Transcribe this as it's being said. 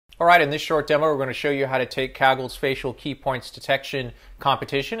All right, in this short demo, we're going to show you how to take Kaggle's facial key points detection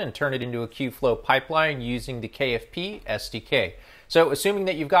competition and turn it into a Kubeflow pipeline using the KFP SDK. So assuming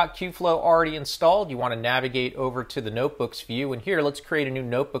that you've got Kubeflow already installed, you want to navigate over to the notebooks view, and here let's create a new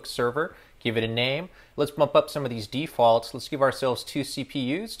notebook server, give it a name. Let's bump up some of these defaults. Let's give ourselves 2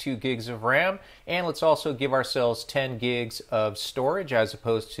 CPUs, 2 gigs of RAM, and let's also give ourselves 10 gigs of storage as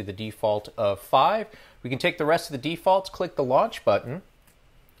opposed to the default of 5. We can take the rest of the defaults, click the launch button.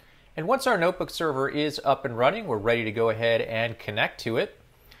 And once our notebook server is up and running, we're ready to go ahead and connect to it.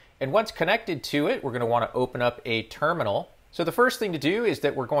 And once connected to it, we're going to want to open up a terminal. So the first thing to do is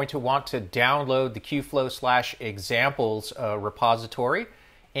that we're going to want to download the Kubeflow/examples repository.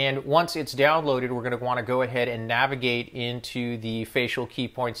 And once it's downloaded, we're going to want to go ahead and navigate into the facial key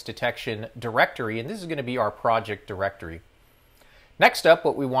points detection directory. And this is going to be our project directory. Next up,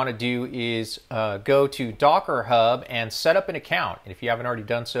 what we want to do is go to Docker Hub and set up an account. And if you haven't already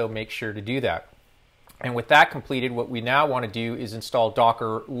done so, make sure to do that. And with that completed, what we now want to do is install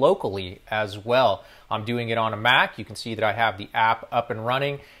Docker locally as well. I'm doing it on a Mac. You can see that I have the app up and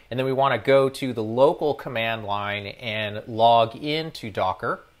running. And then we want to go to the local command line and log into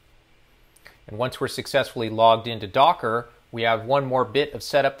Docker. And once we're successfully logged into Docker, we have one more bit of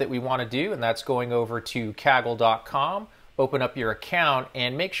setup that we want to do, and that's going over to Kaggle.com. Open up your account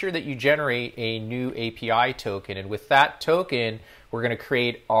and make sure that you generate a new API token. And with that token, we're going to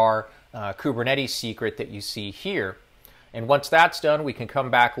create our Kubernetes secret that you see here. And once that's done, we can come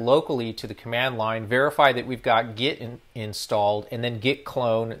back locally to the command line, verify that we've got Git installed, and then git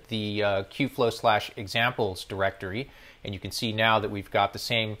clone the Kubeflow/examples directory. And you can see now that we've got the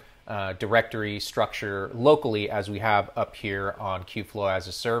same directory structure locally as we have up here on Kubeflow as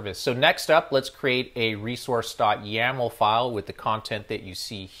a service. So next up, let's create a resource.yaml file with the content that you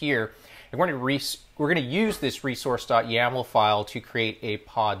see here. And we're going to use this resource.yaml file to create a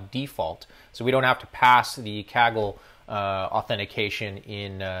pod default. So we don't have to pass the Kaggle authentication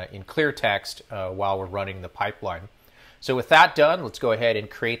in clear text while we're running the pipeline. So with that done, let's go ahead and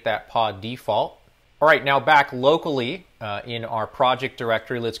create that pod default. All right, now back locally in our project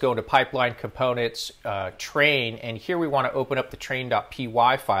directory, let's go into pipeline components, train, and here we want to open up the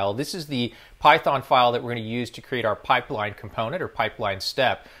train.py file. This is the Python file that we're going to use to create our pipeline component or pipeline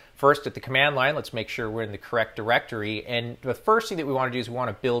step. First, at the command line, let's make sure we're in the correct directory, and the first thing that we want to do is we want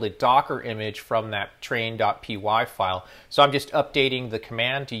to build a Docker image from that train.py file. So I'm just updating the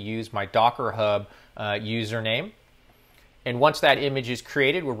command to use my Docker Hub username. And once that image is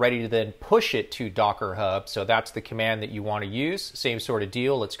created, we're ready to then push it to Docker Hub. So that's the command that you want to use. Same sort of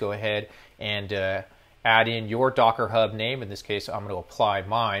deal. Let's go ahead and add in your Docker Hub name. In this case, I'm going to apply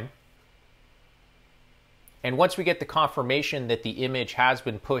mine. And once we get the confirmation that the image has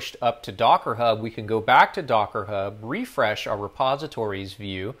been pushed up to Docker Hub, we can go back to Docker Hub, refresh our repositories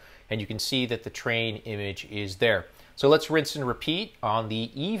view, and you can see that the train image is there. So let's rinse and repeat on the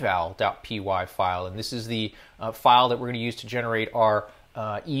eval.py file. And this is the file that we're going to use to generate our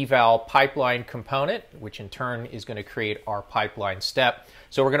eval pipeline component, which in turn is going to create our pipeline step.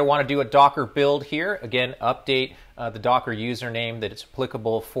 So we're going to want to do a Docker build here. Again, update the Docker username that it's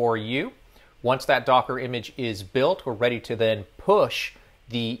applicable for you. Once that Docker image is built, we're ready to then push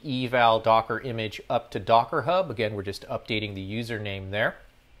the eval Docker image up to Docker Hub. Again, we're just updating the username there.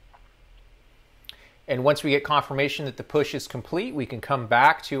 And once we get confirmation that the push is complete, we can come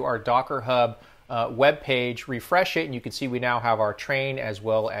back to our Docker Hub web page, refresh it, and you can see we now have our train as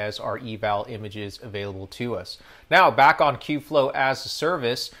well as our eval images available to us. Now, back on Kubeflow as a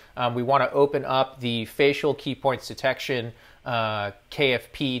service, we want to open up the facial key points detection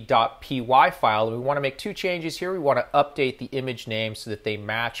KFP.py file. We want to make 2 changes here. We want to update the image name so that they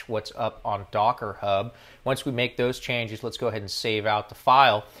match what's up on Docker Hub. Once we make those changes, let's go ahead and save out the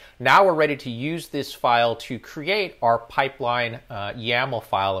file. Now we're ready to use this file to create our pipeline YAML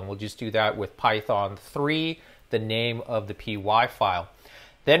file, and we'll just do that with Python 3, the name of the py file.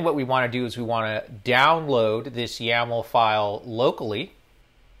 Then what we want to do is we want to download this YAML file locally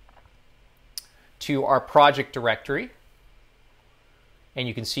to our project directory. And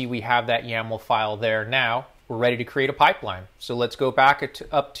you can see we have that YAML file there now. We're ready to create a pipeline. So let's go back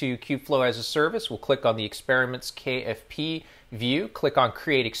up to Kubeflow as a service. We'll click on the experiments KFP view, click on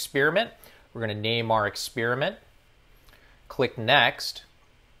create experiment. We're going to name our experiment. Click next.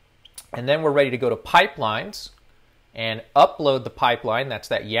 And then we're ready to go to pipelines and upload the pipeline. That's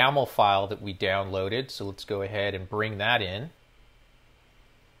that YAML file that we downloaded. So let's go ahead and bring that in.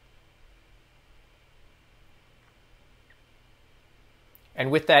 And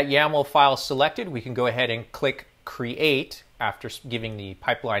with that YAML file selected, we can go ahead and click Create after giving the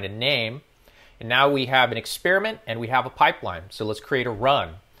pipeline a name. And now we have an experiment and we have a pipeline. So let's create a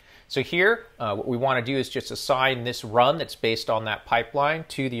run. So here, what we want to do is just assign this run that's based on that pipeline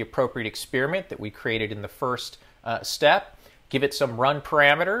to the appropriate experiment that we created in the first step. Give it some run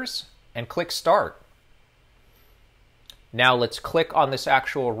parameters and click Start. Now let's click on this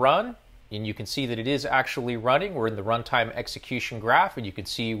actual run, and you can see that it is actually running. We're in the runtime execution graph, and you can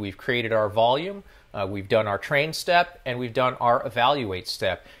see we've created our volume, we've done our train step, and we've done our evaluate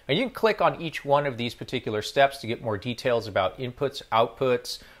step. And you can click on each one of these particular steps to get more details about inputs,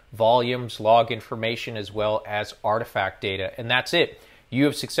 outputs, volumes, log information, as well as artifact data. And that's it. You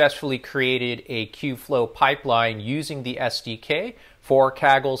have successfully created a Kubeflow pipeline using the SDK for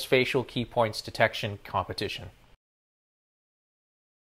Kaggle's facial key points detection competition.